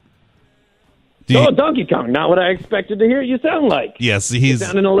 Chip. Donkey Kong. Not what I expected to hear you sound like. Yes, You're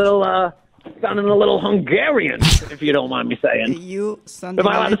sounding a little Hungarian, if you don't mind me saying. Am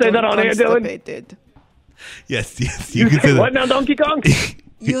I allowed to say that on air, Dylan? Yes, you can say that. What now, Donkey Kong?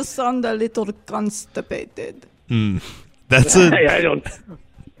 You sound a little constipated. That's Hey, I don't.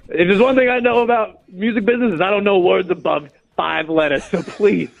 If there's one thing I know about music business is I don't know words above 5 letters. So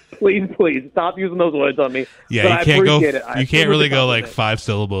please stop using those words on me. Yeah, but you I can't go. appreciate it. You can't really go like 5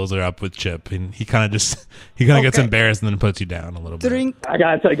 syllables or up with Chip, and he kind of gets embarrassed and then puts you down a little bit. Drink. I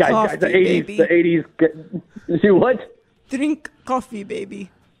gotta tell you guys, coffee, the 80s, baby. the 80s. See what? Drink coffee, baby.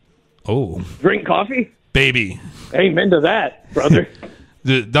 Oh, Drink coffee, baby. Amen to that, brother.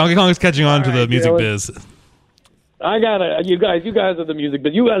 The Donkey Kong is catching on to the music biz. I gotta. You guys are the music,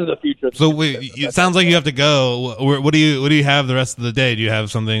 but you guys are the future. So it sounds like you have to go. What do you have the rest of the day? Do you have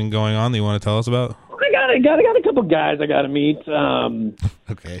something going on that you want to tell us about? I got a couple guys I got to meet.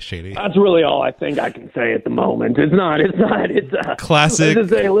 Okay, shady. That's really all I think I can say at the moment. It's classic. Let's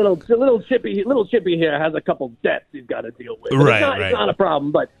just say a little chippy here has a couple debts he's got to deal with. Right, It's not a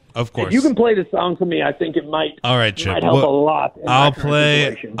problem, but of course, if you can play the song for me, I think it might. All right, Chip. Might help a lot. I'll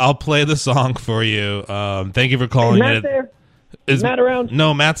play the song for you. Thank you for calling. Is Matt there? Is Matt around?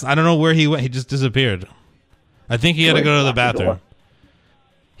 No, Matt's. I don't know where he went. He just disappeared. I think he had to go to the bathroom.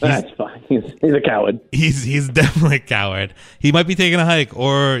 That's fine. He's a coward. He's definitely a coward. He might be taking a hike,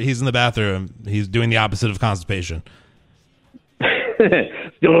 or he's in the bathroom. He's doing the opposite of constipation.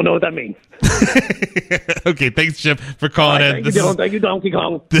 Still don't know what that means. Okay, thanks, Chip, for calling in. Thank you, Donkey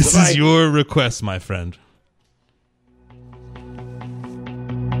Kong. This Goodbye. is your request, my friend.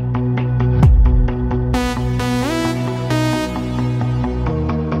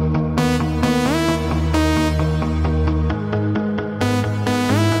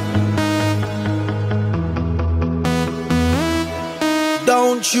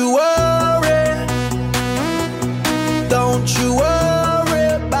 Don't you worry, don't you worry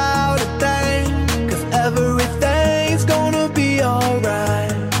about a thing, 'cause everything's gonna be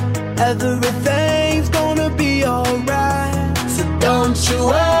alright, everything's gonna be alright, so don't you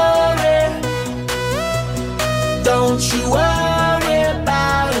worry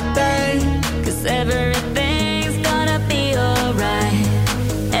about a thing, 'cause everything's gonna be alright,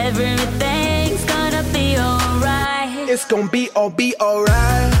 everything's gonna be alright, it's gonna be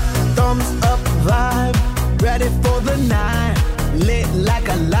alright, thumbs up vibe, ready for the night, lit like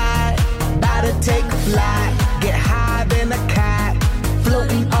a light, about to take a flight, get high than a kite,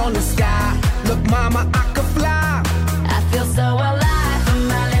 floating on the sky, look mama I can fly, I feel so alive,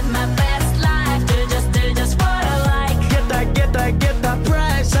 I live my best life, do just what I like, get that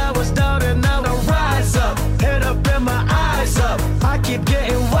price, I was down and now I rise up, head up and my eyes up, I keep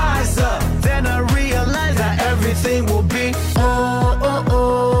getting wiser, then I realize that everything will be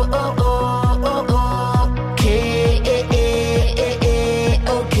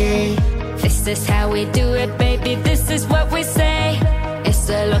okay. This is how we do it, baby, this is what we say, it's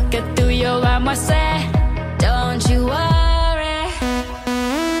a look at through your armor, say, don't you worry,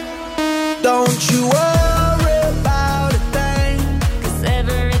 don't you worry about a thing, 'cause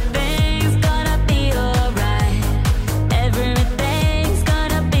everything's gonna be alright, everything's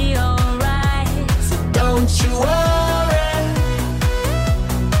gonna be alright, so don't you worry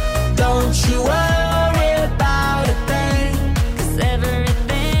about a thing, 'cause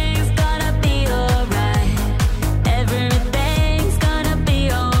everything's gonna be alright, everything's gonna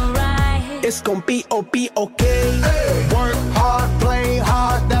be alright, it's gonna be okay, hey. Work hard, play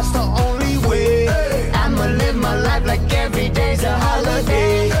hard, that's the only way, hey. I'ma live my life like every day's a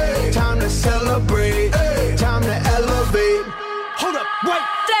holiday, hey. Time to celebrate, hey. Time to elevate, hold up, wait,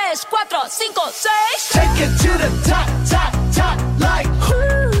 3, 4, 5, 6, take it to the top, like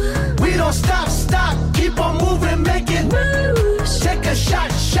we don't stop, keep on moving, making moves, take a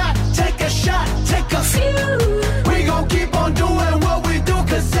shot, take a shot, take a few, we gon' keep on doing what we do,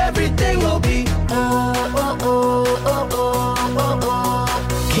 'cause everything will be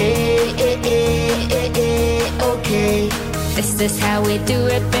okay. This is how we do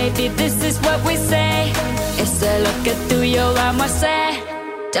it, baby, this is what we say, it's a look at through your armor, say,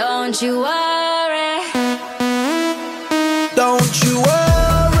 don't you worry, don't you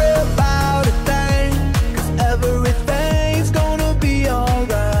worry about a thing, 'cause everything's gonna be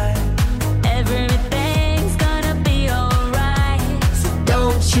alright, everything's gonna be alright, so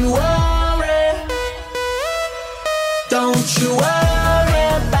don't you worry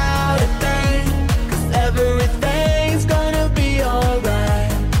about a thing, 'cause everything's gonna be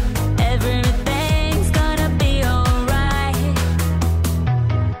alright, everything's gonna be alright.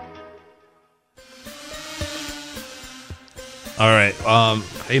 All right.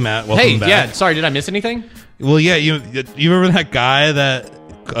 Hey, Matt. Welcome back. Yeah. Sorry, did I miss anything? Well, yeah. You remember that guy that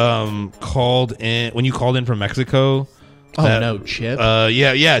called in when you called in from Mexico? No, Chip.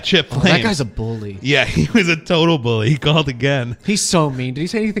 Yeah, Chip. Oh, that guy's a bully. Yeah, he was a total bully. He called again. He's so mean. Did he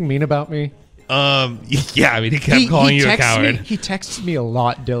say anything mean about me? Yeah, I mean, he kept calling you a coward. He texts me a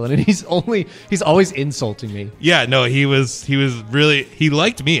lot, Dylan, and he's always insulting me. Yeah, no, he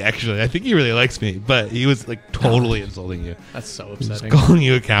liked me, actually. I think he really likes me, but he was like totally insulting you. That's so upsetting. Calling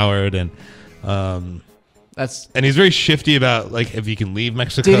you a coward, and he's very shifty about like if you can leave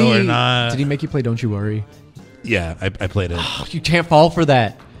Mexico or not. Did he make you play Don't You Worry? Yeah, I played it. Oh, you can't fall for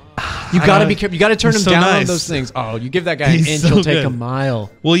that. You gotta be careful. You gotta turn him down on those things. Oh, you give that guy an inch, he'll take a mile.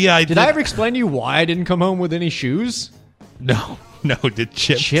 Well, yeah. Did I ever explain to you why I didn't come home with any shoes? No. Did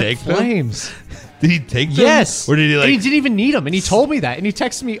Chip take Flames? them? Did he take them? Yes. Or did he And he didn't even need them, and he told me that, and he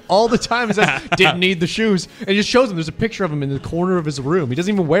texted me all the time and says, "Didn't need the shoes," and he just shows him. There's a picture of him in the corner of his room. He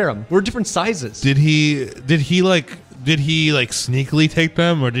doesn't even wear them. We're different sizes. Did he sneakily take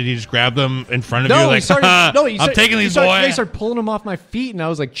them, or did he just grab them in front of you? Like, I'm taking these, boy. He started pulling them off my feet, and I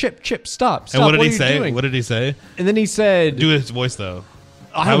was like, Chip, stop. And what did he say? What did he say? And then he said, "Do his voice though."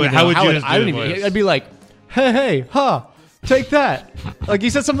 How would you do his voice? I'd be like, "Hey, take that." Like he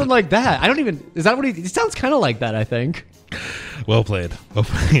said something like that. I don't even. Is that what he sounds kind of like that? I think. Well played. Well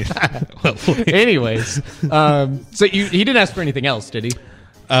played. Anyways, so he didn't ask for anything else, did he?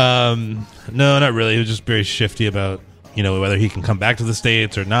 No, not really. He was just very shifty about, whether he can come back to the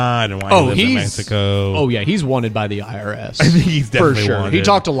States or not, and why he lives in Mexico. Oh yeah, he's wanted by the IRS. I think he's definitely for sure. wanted. He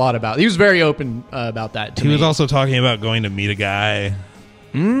talked a lot about. He was very open about that. He was also talking about going to meet a guy.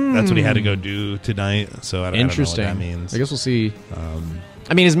 That's what he had to go do tonight. So I don't know what that means. I guess we'll see.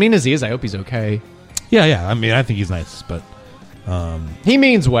 I mean, as mean as he is, I hope he's okay. Yeah. I mean, I think he's nice, but he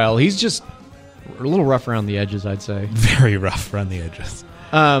means well. He's just a little rough around the edges, I'd say. Very rough around the edges.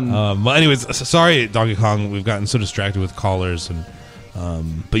 Well, anyways, sorry, Donkey Kong. We've gotten so distracted with callers, and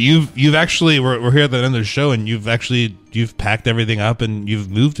but you've actually we're here at the end of the show, and you've packed everything up and you've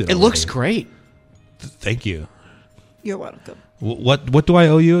moved it. It looks great. Thank you. You're welcome. What do I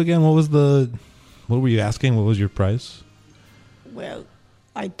owe you again? What were you asking? What was your price? Well,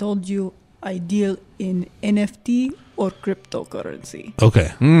 I told you I deal in NFT or cryptocurrency.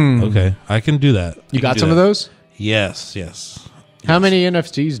 Okay. Okay. I can do that. You got some of those? Yes. How many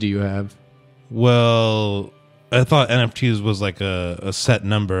NFTs do you have? Well, I thought NFTs was like a set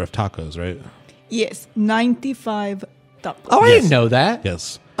number of tacos, right? Yes, 95 tacos. Oh, I didn't know that.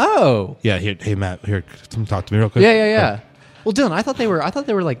 Yes. Oh. Yeah. Hey Matt. Here, come talk to me real quick. Yeah. Well, Dylan, I thought they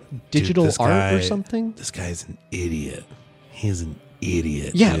were like digital art or something. This guy's an idiot. He's an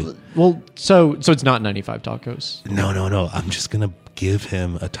idiot. Yeah. Dude. Well, so it's not 95 tacos. No. I'm just gonna give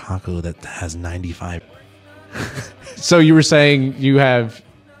him a taco that has 95. So you were saying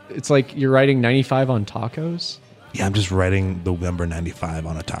it's like you're writing 95 on tacos? Yeah, I'm just writing the number 95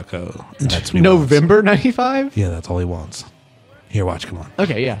 on a taco. That's November 95? Yeah, that's all he wants. Here, watch. Come on.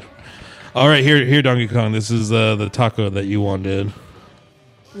 Okay, yeah. All right, here, Donkey Kong. This is the taco that you wanted.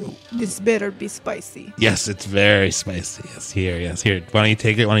 This better be spicy. Yes, it's very spicy. Yes, here. Why don't you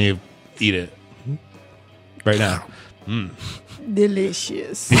take it? Why don't you eat it right now?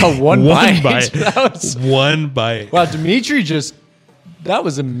 Delicious. Oh, one bite. One bite. Wow, Dimitri that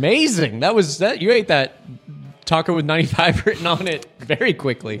was amazing. You ate that taco with 95 written on it very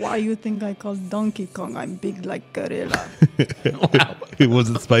quickly. Why you think I call Donkey Kong? I'm big like gorilla. Wow. Was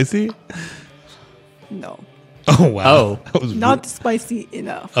it spicy? No. Oh, wow. Not spicy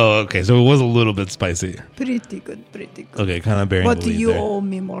enough. Oh, okay. So it was a little bit spicy. Pretty good. Okay, kind of bearing But the lead you there. owe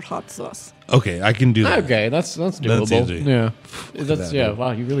me more hot sauce. Okay, I can do that. Okay, that's doable. That's easy. Yeah.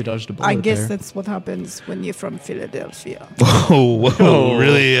 Wow, you really dodged a bullet I guess there. that's what happens when you're from Philadelphia. Whoa.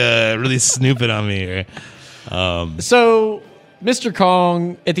 Really snooping on me here. So, Mr.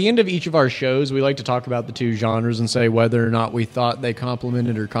 Kong, at the end of each of our shows, we like to talk about the two genres and say whether or not we thought they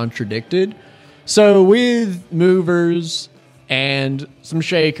complemented or contradicted. So, with movers and some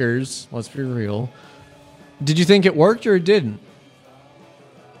shakers, let's be real, did you think it worked or it didn't?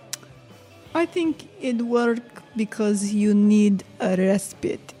 I think it worked because you need a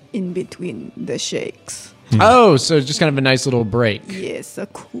respite in between the shakes. Oh, so it's just kind of a nice little break. Yes, a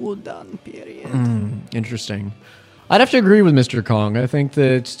cool down period. Interesting. I'd have to agree with Mr. Kong. I think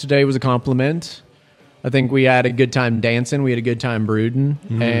that today was a compliment. I think we had a good time dancing. We had a good time brooding.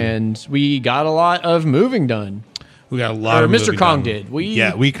 And we got a lot of moving done. We got a lot of moving Mr. Kong done. did.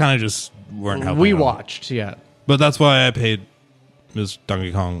 We kind of just weren't helping We him. watched, yeah. But that's why I paid Ms.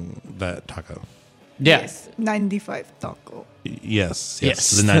 Donkey Kong that taco. Yes, 95 taco. Yes.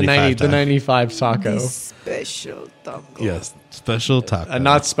 The 95 the 95 taco. The special taco. Yes, special taco. A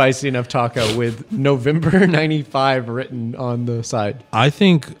not spicy enough taco with November 95 written on the side. I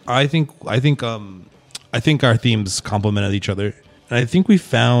think our themes complemented each other, and I think we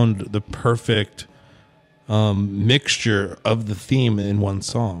found the perfect mixture of the theme in one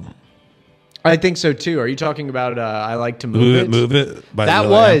song. I think so too. Are you talking about I Like to Move It? Move It by that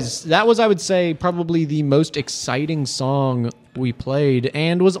Will.i.am? was I would say probably the most exciting song we played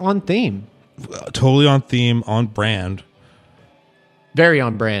and was on theme. Totally on theme, on brand. Very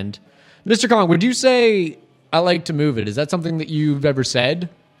on brand. Mr. Kong, would you say I like to move it? Is that something that you've ever said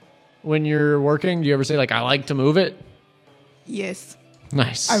when you're working? Do you ever say like I like to move it? Yes.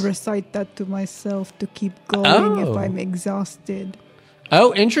 Nice. I recite that to myself to keep going if I'm exhausted.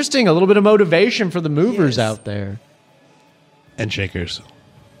 Oh, interesting. A little bit of motivation for the movers out there. And shakers.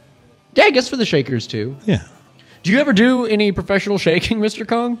 Yeah, I guess for the shakers too. Yeah. Do you ever do any professional shaking, Mr.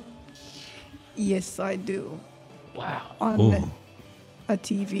 Kong? Yes, I do. Wow. On a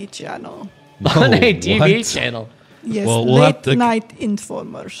TV channel. On a TV channel? Yes, Well, late night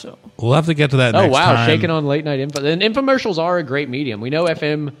infomercial. We'll have to get to that next wow, time. shaking on late night info. And infomercials are a great medium. We know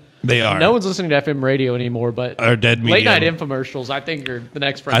FM. They are. No one's listening to FM radio anymore, but Our dead late night medium. infomercials, I think, are the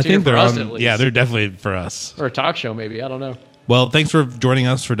next frontier I think for they're us on. at least. Yeah, they're definitely for us. Or a talk show, maybe. I don't know. Well, thanks for joining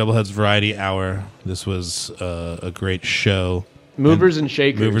us for Doubleheads Variety Hour. This was a great show. Movers and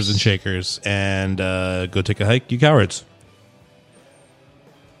shakers. Movers and shakers. And go take a hike, you cowards.